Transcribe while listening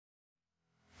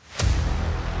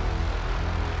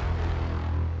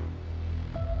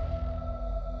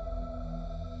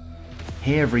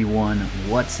Hey everyone,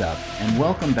 what's up? And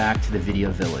welcome back to the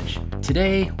Video Village.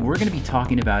 Today, we're going to be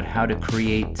talking about how to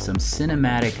create some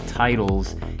cinematic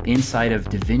titles inside of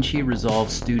DaVinci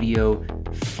Resolve Studio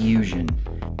Fusion.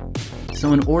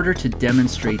 So in order to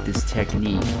demonstrate this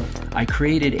technique, I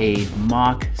created a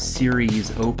mock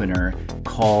series opener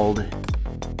called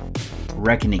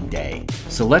Reckoning Day.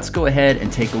 So let's go ahead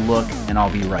and take a look, and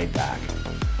I'll be right back.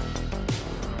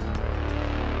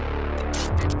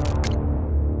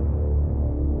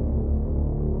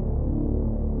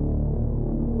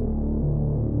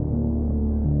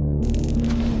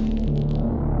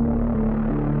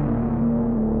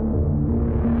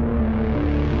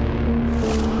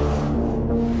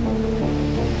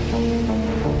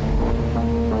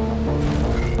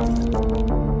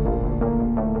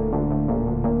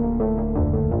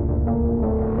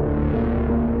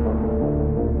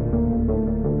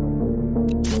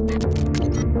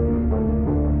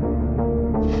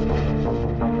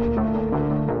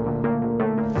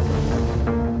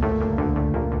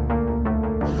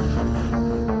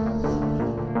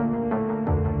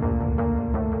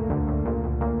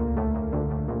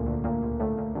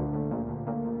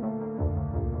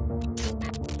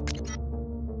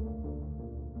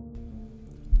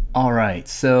 All right,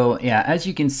 so yeah, as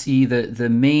you can see, the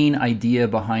main idea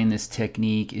behind this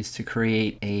technique is to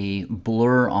create a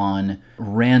blur on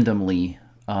randomly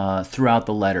throughout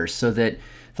the letters, so that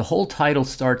the whole title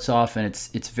starts off and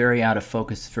it's very out of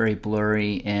focus, very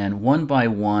blurry, and one by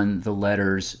one the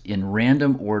letters in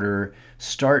random order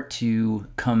start to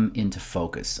come into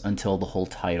focus until the whole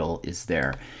title is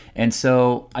there. And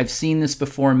so I've seen this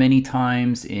before many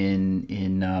times in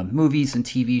movies and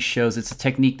TV shows. It's a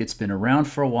technique that's been around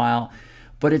for a while,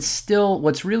 but it's still,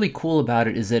 what's really cool about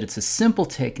it is that it's a simple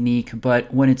technique,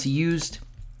 but when it's used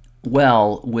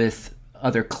well with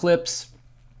other clips,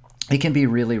 it can be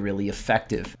really, really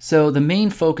effective. So the main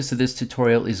focus of this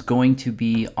tutorial is going to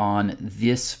be on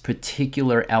this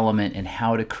particular element and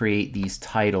how to create these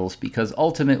titles, because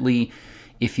ultimately,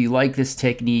 if you like this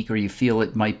technique or you feel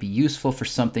it might be useful for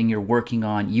something you're working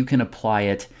on, you can apply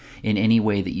it in any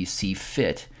way that you see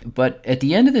fit. But at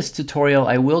the end of this tutorial,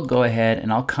 I will go ahead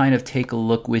and I'll kind of take a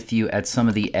look with you at some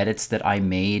of the edits that I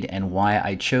made and why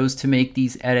I chose to make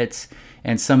these edits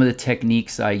and some of the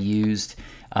techniques I used.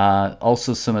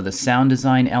 Also some of the sound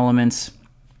design elements,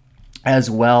 as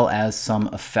well as some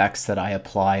effects that I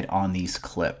applied on these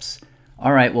clips.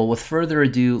 All right, well, with further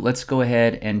ado, let's go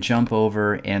ahead and jump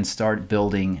over and start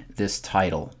building this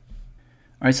title.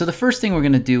 All right, so the first thing we're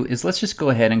going to do is let's just go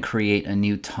ahead and create a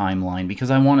new timeline, because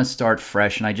I want to start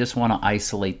fresh and I just want to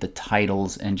isolate the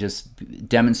titles and just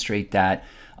demonstrate that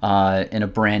in a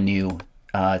brand new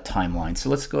timeline. So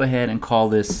let's go ahead and call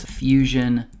this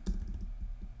Fusion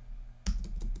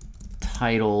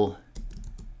Title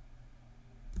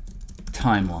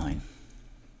Timeline.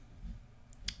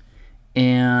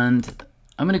 And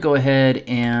I'm going to go ahead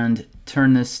and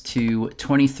turn this to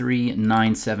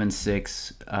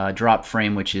 23976 drop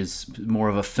frame, which is more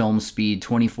of a film speed.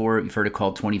 24, you've heard it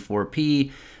called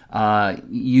 24p.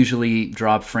 Usually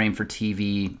drop frame for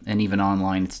TV and even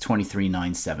online, it's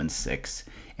 23976.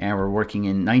 And we're working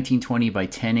in 1920 by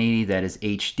 1080, that is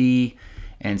HD.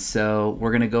 And so we're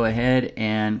going to go ahead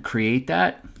and create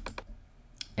that.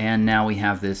 And now we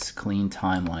have this clean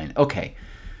timeline. Okay.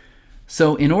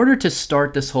 So in order to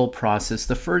start this whole process,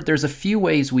 there's a few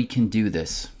ways we can do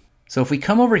this. So if we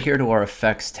come over here to our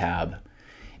Effects tab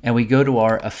and we go to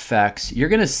our Effects, you're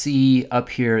going to see up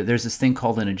here, there's this thing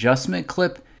called an adjustment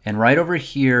clip. And right over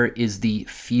here is the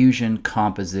Fusion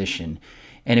composition.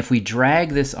 And if we drag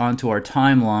this onto our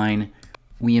timeline,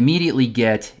 we immediately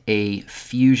get a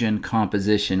fusion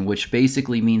composition, which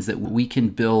basically means that we can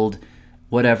build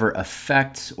whatever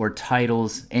effects or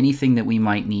titles, anything that we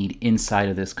might need inside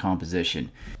of this composition.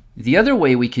 The other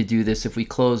way we could do this, if we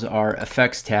close our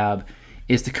Effects tab,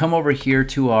 is to come over here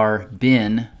to our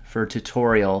bin for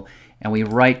tutorial, and we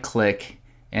right click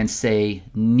and say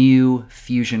New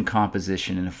Fusion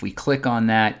Composition. And if we click on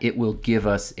that, it will give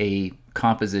us a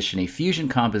composition, a fusion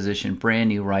composition, brand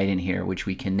new right in here, which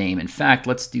we can name. In fact,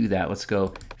 let's do that. Let's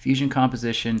go Fusion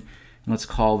Composition, and let's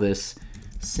call this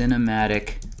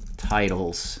Cinematic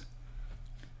Titles.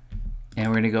 And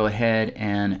we're going to go ahead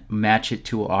and match it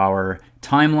to our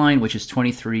timeline, which is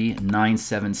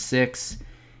 23976.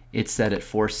 It's set at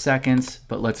 4 seconds,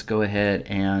 but let's go ahead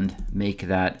and make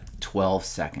that 12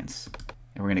 seconds.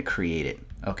 And we're going to create it.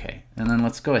 Okay, and then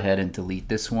let's go ahead and delete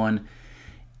this one,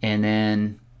 and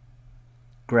then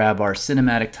grab our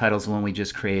cinematic titles one we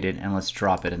just created, and let's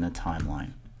drop it in the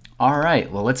timeline. All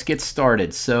right, well, let's get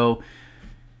started. So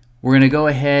we're going to go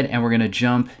ahead and we're going to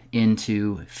jump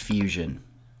into Fusion.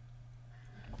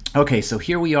 Okay, so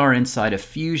here we are inside of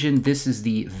Fusion. This is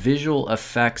the visual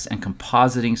effects and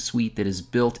compositing suite that is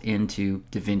built into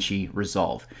DaVinci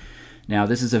Resolve. Now,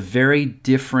 this is a very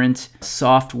different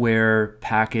software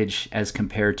package as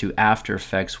compared to After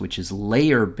Effects, which is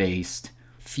layer-based.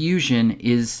 Fusion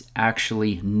is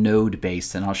actually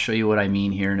node-based, and I'll show you what I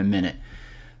mean here in a minute.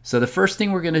 So the first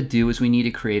thing we're going to do is we need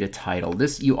to create a title.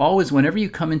 You always, whenever you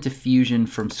come into Fusion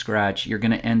from scratch, you're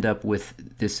going to end up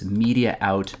with this media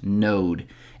out node.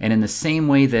 And in the same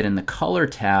way that in the color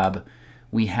tab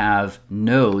we have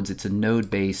nodes, it's a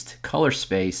node-based color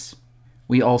space,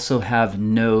 we also have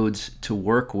nodes to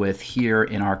work with here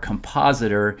in our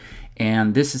compositor,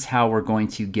 and this is how we're going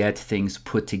to get things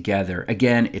put together.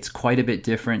 Again, it's quite a bit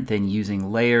different than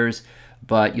using layers,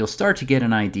 but you'll start to get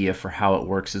an idea for how it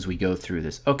works as we go through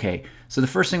this. Okay, so the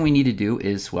first thing we need to do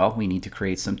is, well, we need to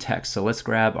create some text. So let's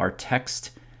grab our text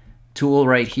tool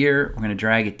right here. We're going to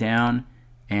drag it down,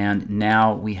 and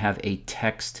now we have a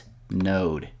text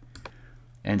node.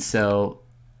 And so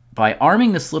by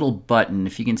arming this little button,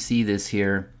 if you can see this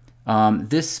here,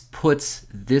 this puts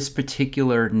this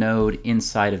particular node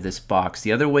inside of this box.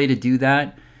 The other way to do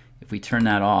that, if we turn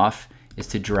that off, is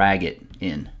to drag it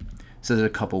in. So there's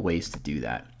a couple ways to do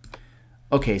that.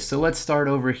 Okay, so let's start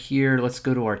over here. Let's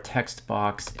go to our text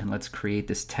box and let's create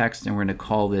this text, and we're going to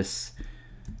call this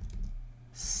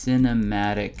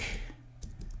cinematic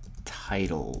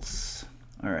titles.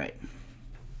 All right.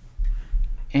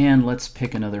 And let's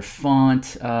pick another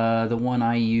font. The one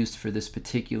I used for this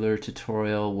particular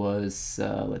tutorial was,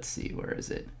 let's see, where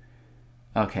is it?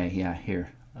 Okay, yeah,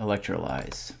 here,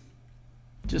 Electrolyze.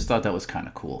 Just thought that was kind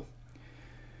of cool.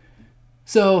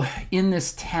 So in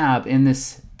this tab, in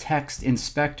this text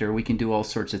inspector, we can do all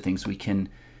sorts of things. We can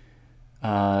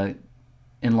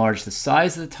enlarge the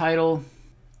size of the title.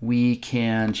 We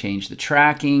can change the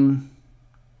tracking.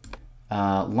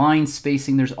 Line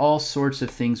spacing, there's all sorts of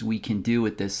things we can do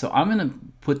with this. So I'm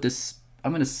going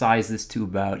to size this to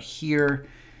about here,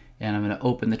 and I'm going to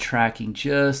open the tracking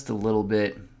just a little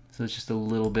bit. So it's just a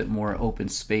little bit more open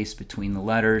space between the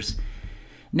letters.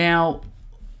 Now,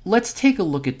 let's take a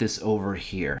look at this over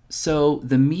here. So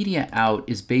the media out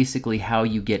is basically how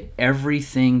you get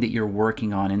everything that you're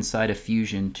working on inside of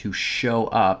Fusion to show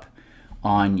up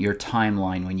on your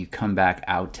timeline when you come back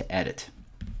out to edit.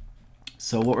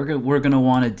 So what we're going to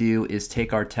want to do is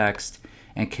take our text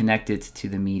and connect it to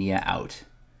the media out.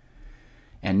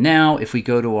 And now if we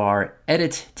go to our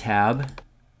Edit tab,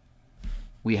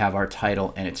 we have our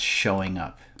title and it's showing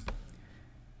up.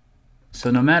 So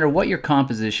no matter what your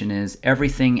composition is,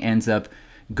 everything ends up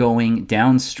going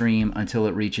downstream until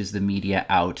it reaches the media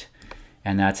out,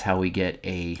 and that's how we get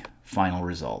a final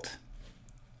result.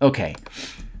 Okay,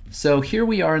 so here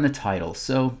we are in the title.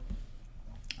 So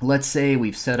let's say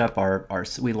we've set up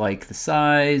we like the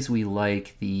size, we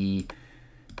like the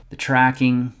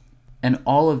tracking, and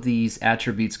all of these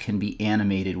attributes can be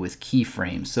animated with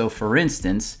keyframes. So for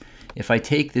instance, if I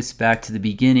take this back to the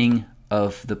beginning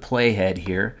of the playhead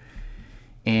here,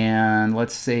 and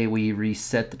let's say we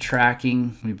reset the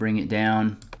tracking, we bring it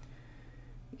down.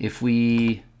 If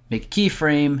we make a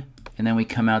keyframe, and then we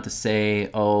come out to say,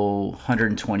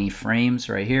 120 frames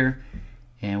right here,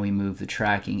 and we move the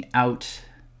tracking out,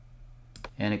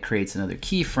 and it creates another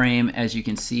keyframe. As you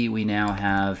can see, we now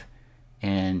have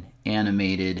an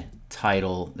animated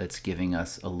title that's giving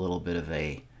us a little bit of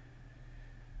a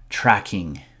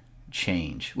tracking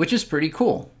change, which is pretty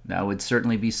cool. That would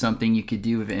certainly be something you could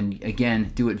do, and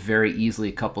again, do it very easily,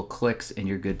 a couple clicks and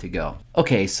you're good to go.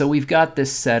 Okay, so we've got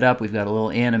this set up, we've got a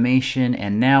little animation,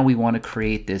 and now we want to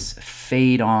create this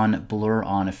fade on, blur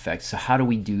on effect. So how do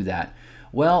we do that?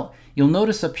 Well, you'll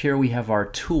notice up here we have our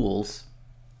tools,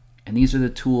 and these are the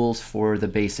tools for the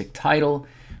basic title.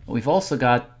 But we've also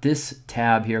got this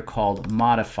tab here called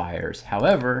modifiers.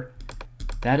 However,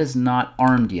 that is not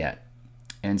armed yet,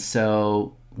 and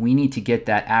so we need to get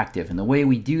that active. And the way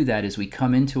we do that is we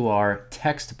come into our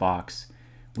text box,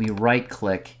 we right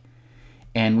click,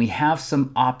 and we have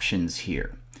some options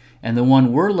here. And the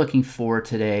one we're looking for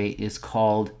today is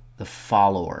called the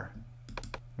follower.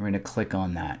 We're going to click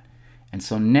on that. And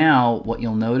so now what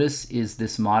you'll notice is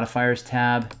this modifiers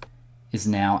tab is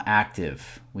now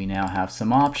active. We now have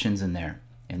some options in there.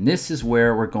 And this is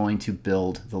where we're going to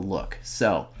build the look.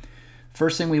 So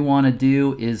first thing we want to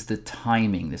do is the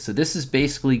timing. So this is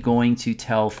basically going to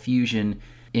tell Fusion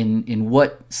in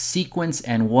what sequence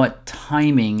and what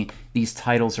timing these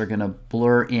titles are going to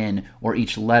blur in, or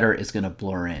each letter is going to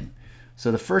blur in.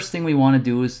 So the first thing we want to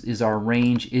do is our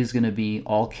range is going to be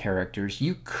all characters.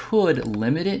 You could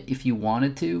limit it if you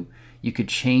wanted to. You could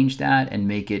change that and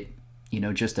make it,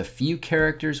 just a few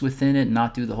characters within it,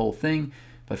 not do the whole thing.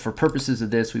 But for purposes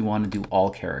of this, we want to do all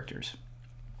characters.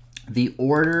 The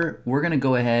order, we're going to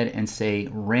go ahead and say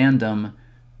random,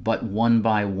 but 1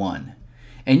 by 1.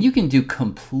 And you can do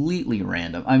completely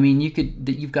random. I mean,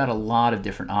 you've got a lot of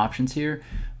different options here,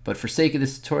 but for sake of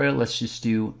this tutorial, let's just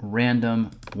do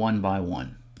random 1 by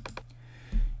 1.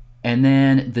 And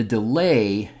then the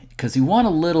delay, because you want a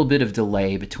little bit of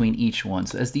delay between each one.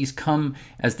 So as these come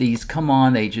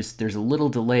on, there's a little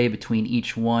delay between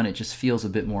each one. It just feels a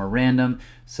bit more random.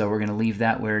 So we're going to leave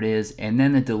that where it is. And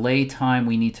then the delay time,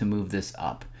 we need to move this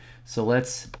up. So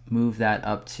let's move that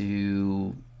up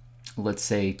to, let's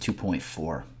say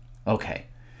 2.4. Okay.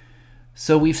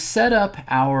 So we've set up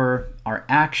our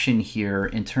action here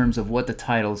in terms of what the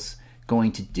title's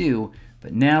going to do,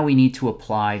 but now we need to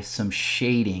apply some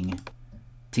shading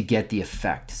to get the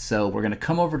effect. So we're going to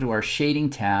come over to our shading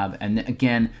tab, and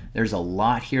again, there's a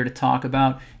lot here to talk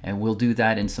about, and we'll do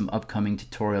that in some upcoming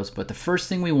tutorials. But the first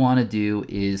thing we want to do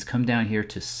is come down here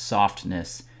to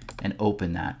softness and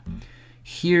open that.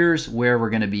 Here's where we're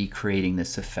going to be creating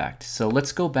this effect. So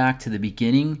let's go back to the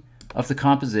beginning of the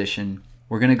composition.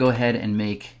 We're going to go ahead and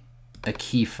make a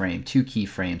keyframe, 2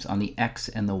 keyframes on the X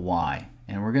and the Y.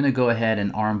 And we're going to go ahead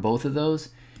and arm both of those,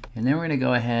 and then we're going to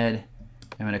go ahead,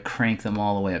 I'm going to crank them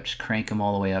all the way up, just crank them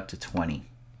all the way up to 20.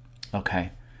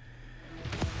 Okay.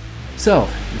 So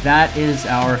that is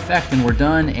our effect, and we're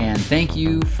done, and thank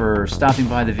you for stopping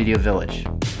by the Video Village.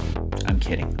 I'm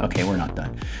kidding. Okay, we're not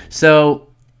done. So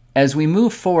as we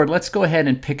move forward, let's go ahead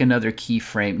and pick another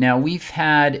keyframe. Now we've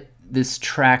had this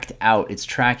tracked out, it's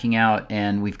tracking out,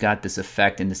 and we've got this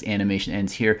effect, and this animation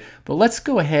ends here. But let's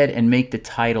go ahead and make the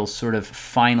title sort of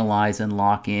finalize and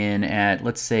lock in at,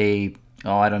 let's say,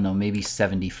 oh, I don't know, maybe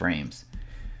 70 frames.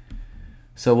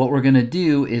 So what we're going to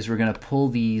do is we're going to pull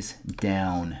these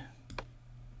down,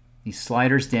 these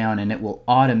sliders down, and it will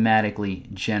automatically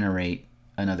generate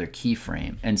another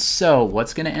keyframe. And so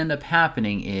what's going to end up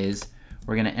happening is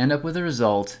we're going to end up with a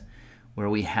result where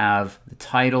we have the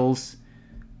titles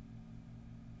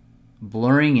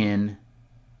blurring in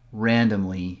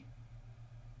randomly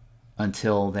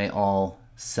until they all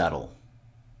settle.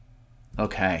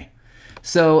 Okay.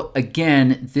 So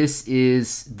again, this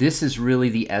is really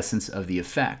the essence of the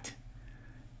effect.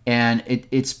 And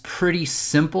it's pretty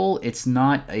simple. It's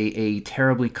not a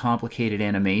terribly complicated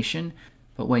animation,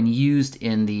 but when used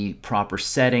in the proper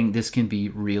setting, this can be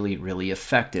really, really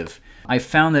effective. I've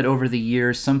found that over the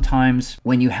years, sometimes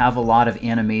when you have a lot of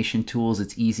animation tools,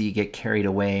 it's easy to get carried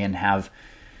away and have,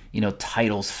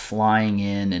 titles flying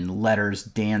in and letters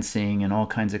dancing and all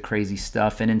kinds of crazy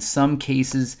stuff. And in some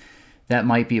cases, that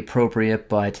might be appropriate,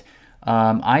 but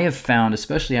I have found,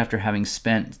 especially after having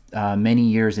spent many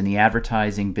years in the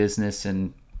advertising business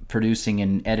and producing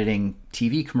and editing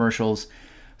TV commercials,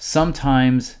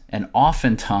 sometimes and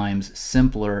oftentimes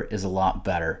simpler is a lot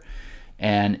better.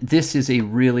 And this is a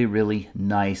really, really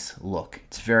nice look.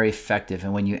 It's very effective,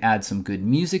 and when you add some good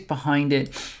music behind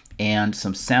it and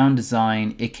some sound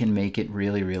design, it can make it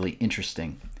really, really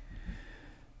interesting.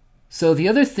 So the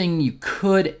other thing you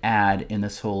could add in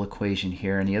this whole equation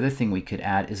here, and the other thing we could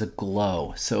add, is a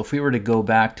glow. So if we were to go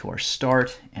back to our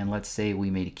start, and let's say we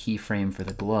made a keyframe for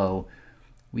the glow,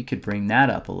 we could bring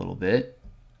that up a little bit,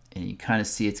 and you kind of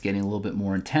see it's getting a little bit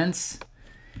more intense.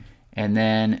 And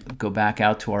then go back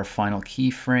out to our final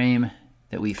keyframe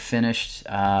that we finished,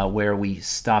 where we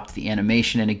stopped the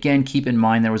animation. And again, keep in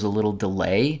mind there was a little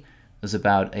delay. It was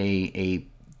about a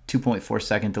 2.4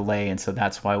 second delay, and so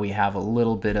that's why we have a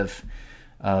little bit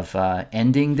of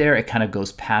ending there. It kind of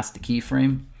goes past the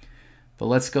keyframe. But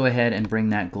let's go ahead and bring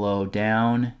that glow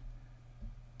down.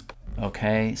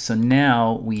 Okay, so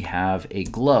now we have a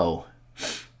glow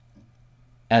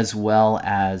as well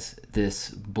as this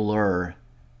blur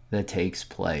that takes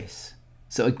place.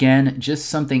 So again, just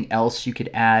something else you could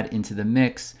add into the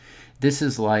mix. This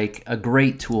is like a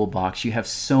great toolbox. You have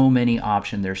so many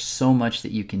options. There's so much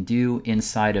that you can do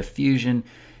inside of Fusion,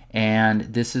 and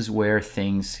this is where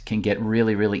things can get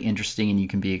really, really interesting, and you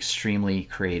can be extremely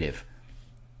creative.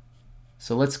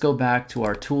 So let's go back to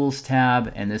our Tools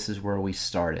tab, and this is where we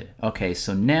started. Okay,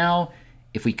 so now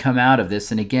if we come out of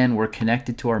this, and again, we're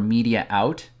connected to our media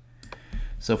out.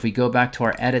 So if we go back to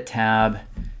our Edit tab,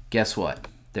 guess what?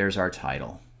 There's our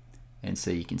title. And so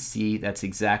you can see that's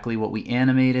exactly what we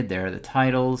animated. There are the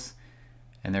titles,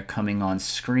 and they're coming on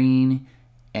screen,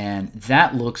 and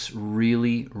that looks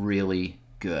really, really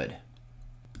good.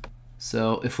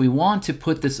 So if we want to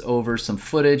put this over some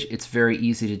footage, it's very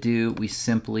easy to do. We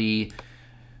simply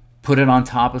put it on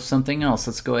top of something else.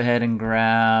 Let's go ahead and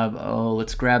grab,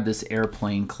 let's grab this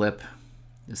airplane clip.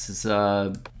 This is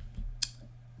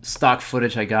stock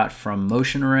footage I got from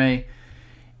Motion Array.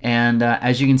 And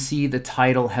as you can see, the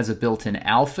title has a built-in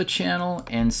alpha channel,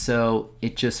 and so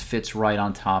it just fits right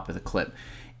on top of the clip.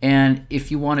 And if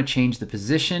you want to change the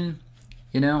position,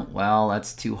 well,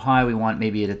 that's too high. We want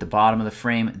maybe it at the bottom of the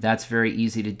frame. That's very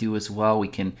easy to do as well. We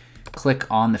can click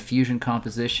on the Fusion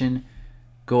composition,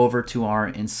 go over to our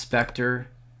inspector,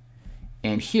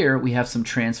 and here we have some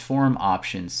transform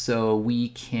options. So we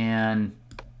can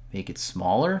make it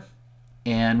smaller,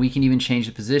 and we can even change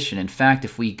the position. In fact,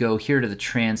 if we go here to the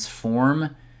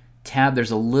transform tab,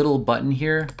 there's a little button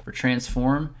here for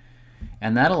transform,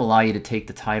 and that'll allow you to take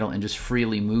the title and just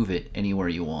freely move it anywhere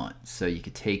you want. So you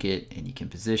could take it and you can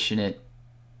position it,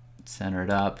 center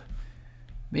it up,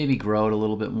 maybe grow it a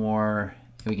little bit more.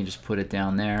 We can just put it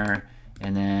down there,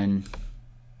 and then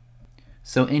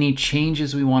so any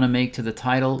changes we want to make to the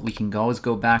title, we can always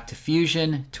go back to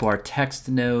Fusion, to our text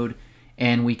node,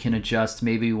 and we can adjust.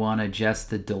 Maybe we want to adjust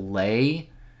the delay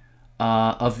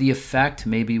of the effect.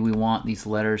 Maybe we want these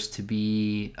letters to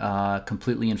be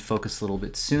completely in focus a little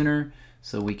bit sooner.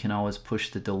 So we can always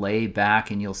push the delay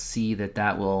back, and you'll see that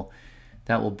that will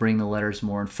bring the letters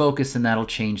more in focus, and that'll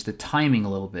change the timing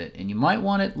a little bit. And you might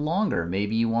want it longer.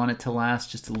 Maybe you want it to last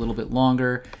just a little bit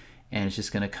longer, and it's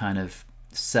just going to kind of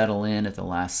settle in at the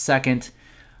last second.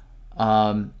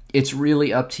 It's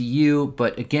really up to you,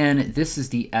 but again, this is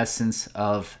the essence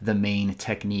of the main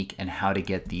technique and how to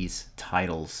get these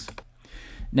titles.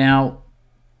 Now,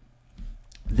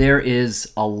 there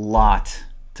is a lot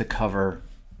to cover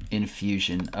in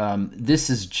Fusion. This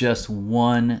is just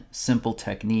one simple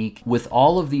technique. With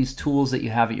all of these tools that you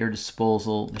have at your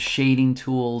disposal, the shading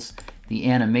tools, the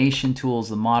animation tools,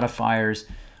 the modifiers,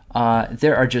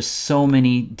 there are just so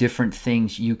many different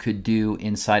things you could do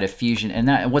inside of Fusion.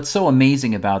 And what's so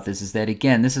amazing about this is that,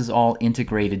 again, this is all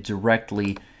integrated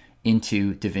directly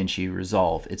into DaVinci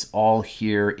Resolve. It's all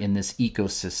here in this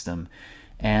ecosystem.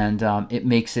 And it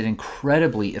makes it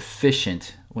incredibly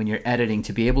efficient when you're editing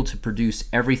to be able to produce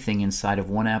everything inside of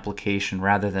one application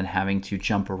rather than having to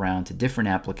jump around to different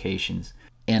applications.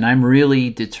 And I'm really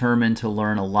determined to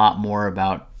learn a lot more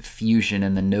about Fusion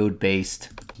and the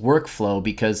node-based workflow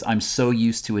because I'm so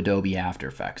used to Adobe After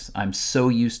Effects. I'm so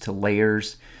used to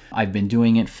layers. I've been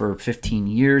doing it for 15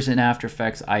 years in After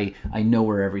Effects. I know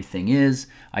where everything is.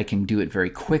 I can do it very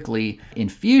quickly. In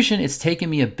Fusion, it's taken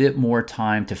me a bit more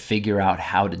time to figure out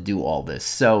how to do all this.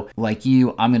 So like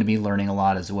you, I'm going to be learning a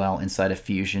lot as well inside of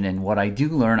Fusion. And what I do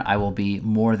learn, I will be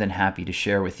more than happy to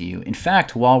share with you. In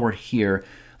fact, while we're here,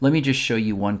 let me just show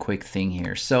you one quick thing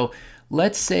here. So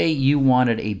let's say you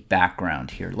wanted a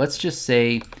background here. Let's just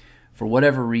say, for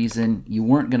whatever reason, you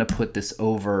weren't going to put this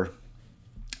over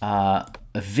a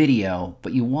video,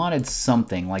 but you wanted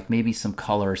something, like maybe some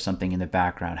color or something in the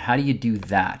background. How do you do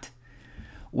that?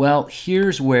 Well,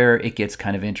 here's where it gets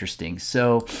kind of interesting.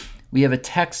 So we have a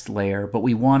text layer, but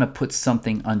we want to put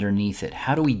something underneath it.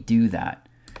 How do we do that?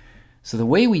 So the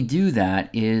way we do that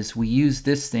is we use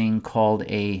this thing called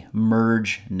a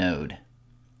merge node.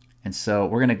 And so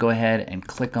we're going to go ahead and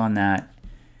click on that,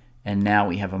 and now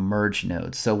we have a merge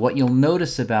node. So what you'll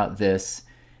notice about this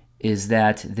is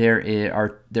that there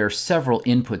are several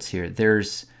inputs here.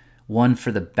 There's one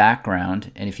for the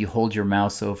background, and if you hold your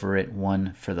mouse over it,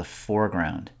 one for the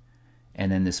foreground.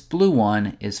 And then this blue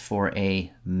one is for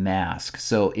a mask.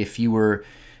 So if you were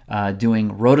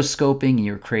doing rotoscoping and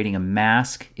you're creating a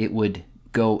mask, it would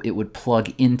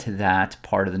plug into that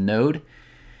part of the node.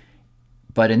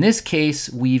 But in this case,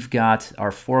 we've got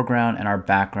our foreground and our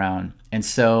background. And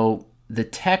so the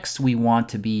text we want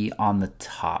to be on the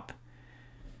top.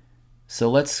 So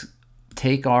let's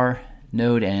take our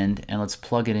node end and let's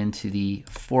plug it into the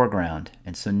foreground.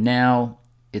 And so now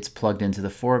it's plugged into the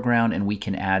foreground and we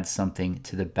can add something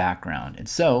to the background. And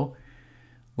so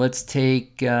let's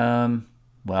take,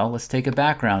 let's take a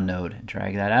background node and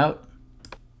drag that out.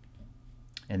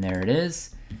 And there it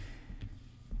is.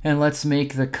 And let's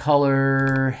make the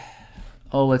color,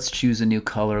 let's choose a new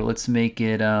color. Let's make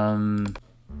it,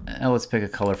 let's pick a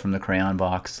color from the crayon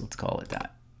box. Let's call it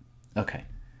that. Okay.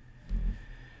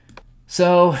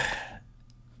 So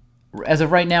as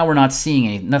of right now, we're not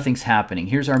seeing nothing's happening.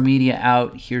 Here's our media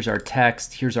out, here's our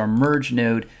text, here's our merge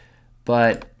node,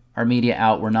 but our media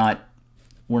out, we're not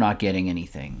getting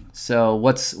anything. So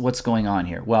what's going on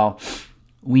here? Well,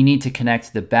 we need to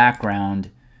connect the background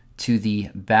to the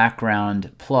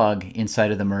background plug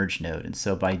inside of the merge node. And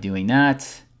so by doing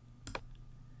that,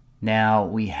 now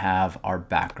we have our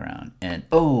background. And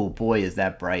oh boy, is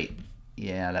that bright.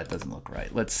 Yeah, that doesn't look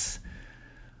right. Let's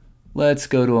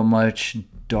go to a much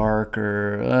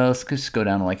darker, let's just go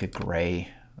down to like a gray,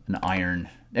 an iron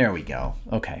There we go.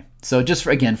 Okay. So just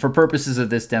for, again, for purposes of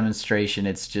this demonstration,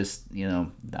 it's just, you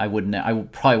know, I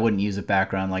probably wouldn't use a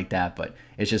background like that, but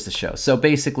it's just a show. So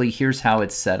basically, here's how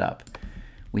it's set up.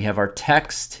 We have our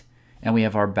text and we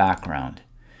have our background.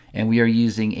 And we are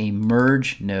using a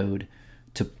merge node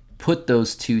to put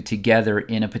those two together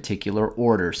in a particular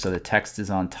order. So the text is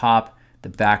on top, the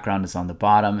background is on the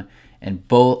bottom, and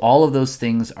all of those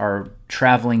things are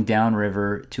traveling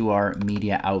downriver to our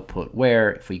media output,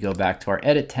 where if we go back to our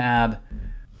edit tab,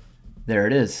 there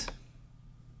it is.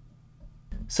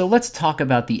 So let's talk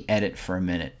about the edit for a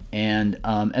minute. And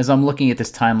as I'm looking at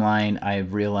this timeline, I'm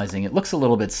realizing it looks a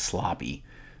little bit sloppy.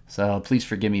 So please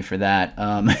forgive me for that.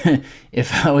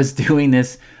 If I was doing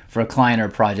this for a client or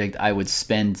a project, I would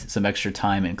spend some extra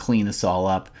time and clean this all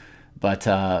up. But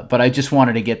I just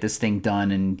wanted to get this thing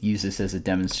done and use this as a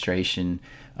demonstration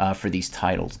for these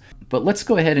titles. But let's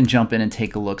go ahead and jump in and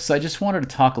take a look. So I just wanted to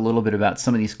talk a little bit about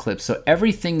some of these clips. So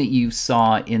everything that you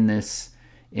saw in this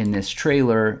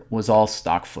trailer was all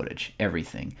stock footage,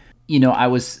 everything. You know, I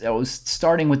was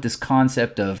starting with this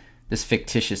concept of this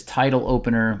fictitious title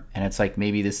opener, and it's like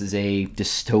maybe this is a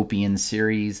dystopian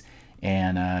series,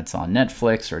 and it's on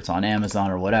Netflix or it's on Amazon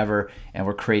or whatever, and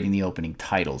we're creating the opening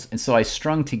titles. And so I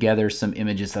strung together some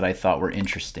images that I thought were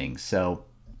interesting. So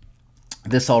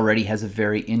this already has a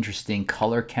very interesting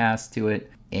color cast to it,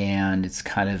 and it's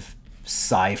kind of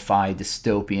sci-fi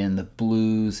dystopian, the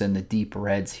blues and the deep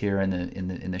reds here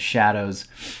in the shadows.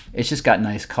 It's just got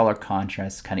nice color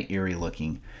contrast, kind of eerie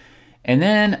looking. And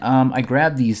then I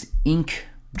grabbed these ink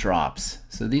drops.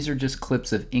 So these are just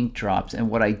clips of ink drops,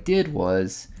 and what I did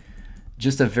was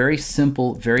just a very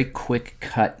simple, very quick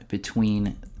cut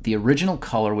between the original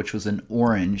color, which was an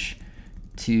orange,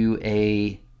 to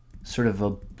a sort of a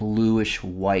bluish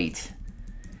white.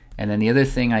 And then the other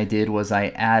thing I did was I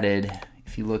added,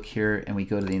 if you look here and we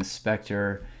go to the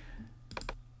inspector,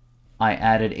 I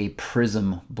added a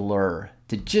prism blur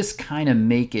to just kind of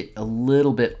make it a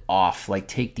little bit off, like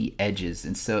take the edges.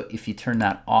 And so if you turn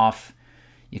that off,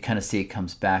 you kind of see it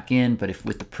comes back in, but if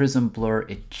with the prism blur,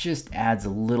 it just adds a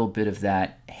little bit of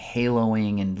that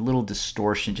haloing and little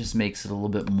distortion, just makes it a little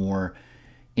bit more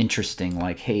interesting,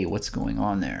 like, hey, what's going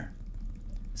on there?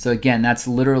 So again, that's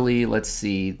literally, let's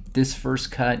see, this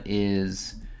first cut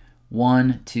is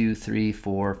 1, 2, 3,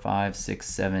 4, 5, 6,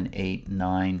 7, 8,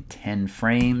 9, 10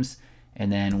 frames, and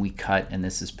then we cut, and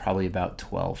this is probably about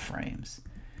 12 frames.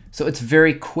 So it's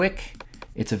very quick,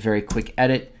 it's a very quick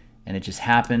edit, and it just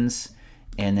happens.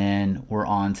 And then we're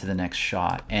on to the next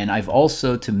shot. And I've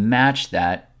also, to match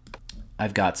that,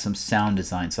 I've got some sound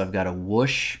design. So I've got a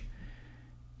whoosh,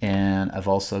 and I've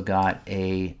also got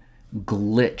a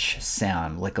glitch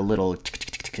sound, like a little,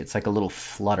 it's like a little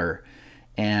flutter.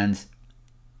 And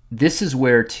this is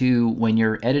where, too, when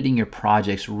you're editing your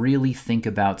projects, really think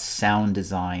about sound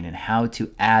design and how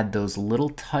to add those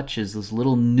little touches, those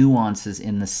little nuances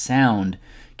in the sound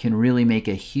can really make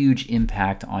a huge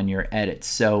impact on your edit.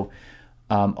 So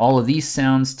all of these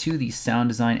sounds, too, these sound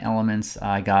design elements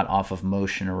I got off of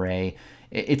Motion Array.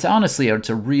 It's honestly, it's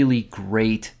a really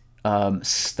great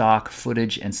stock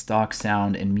footage and stock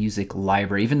sound and music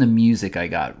library. Even the music I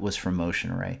got was from Motion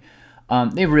Array.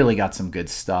 They've really got some good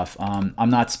stuff. I'm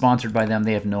not sponsored by them.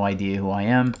 They have no idea who I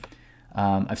am.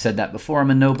 I've said that before,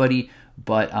 I'm a nobody,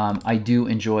 but I do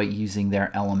enjoy using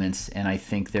their elements, and I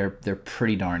think they're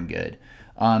pretty darn good.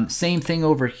 Same thing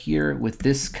over here with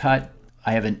this cut.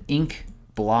 I have an ink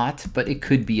blot, but it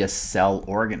could be a cell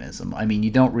organism. I mean, you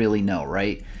don't really know,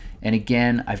 right? And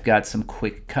again, I've got some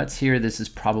quick cuts here. This is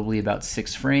probably about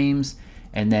 6 frames,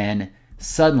 and then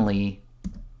suddenly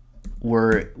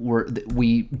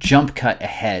we jump cut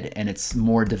ahead, and it's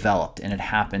more developed, and it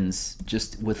happens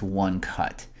just with one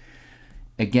cut.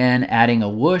 Again, adding a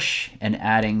whoosh and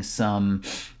adding some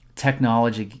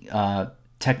technology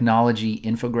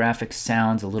infographic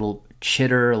sounds, a little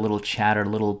chitter, a little chatter, a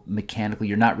little mechanical.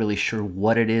 You're not really sure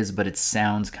what it is, but it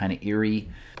sounds kind of eerie.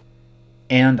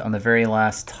 And on the very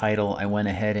last title, I went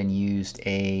ahead and used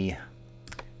a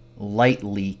light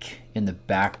leak in the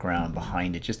background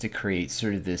behind it, just to create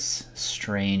sort of this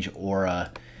strange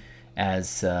aura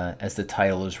as the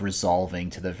title is resolving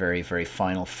to the very, very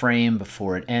final frame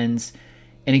before it ends.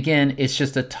 And again, it's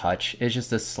just a touch. It's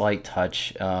just a slight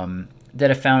touch that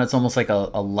I found. It's almost like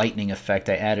a lightning effect.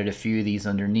 I added a few of these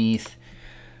underneath.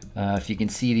 If you can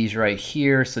see these right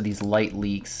here, so these light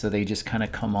leaks, so they just kind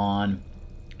of come on,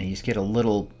 and you just get a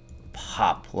little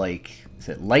pop, like, is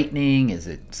it lightning? Is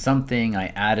it something? I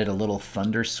added a little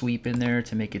thunder sweep in there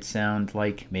to make it sound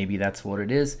like maybe that's what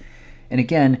it is. And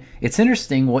again, it's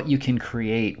interesting what you can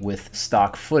create with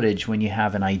stock footage when you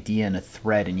have an idea and a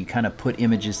thread, and you kind of put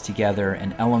images together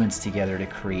and elements together to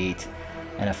create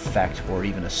an effect or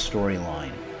even a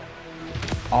storyline.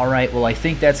 Alright, well I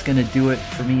think that's going to do it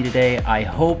for me today. I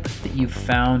hope that you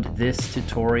found this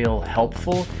tutorial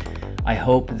helpful. I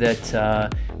hope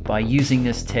that by using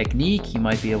this technique you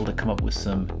might be able to come up with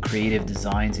some creative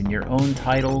designs in your own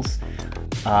titles.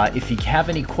 If you have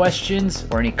any questions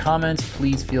or any comments,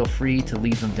 please feel free to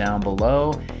leave them down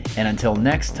below. And until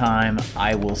next time,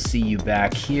 I will see you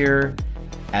back here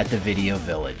at the Video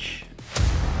Village.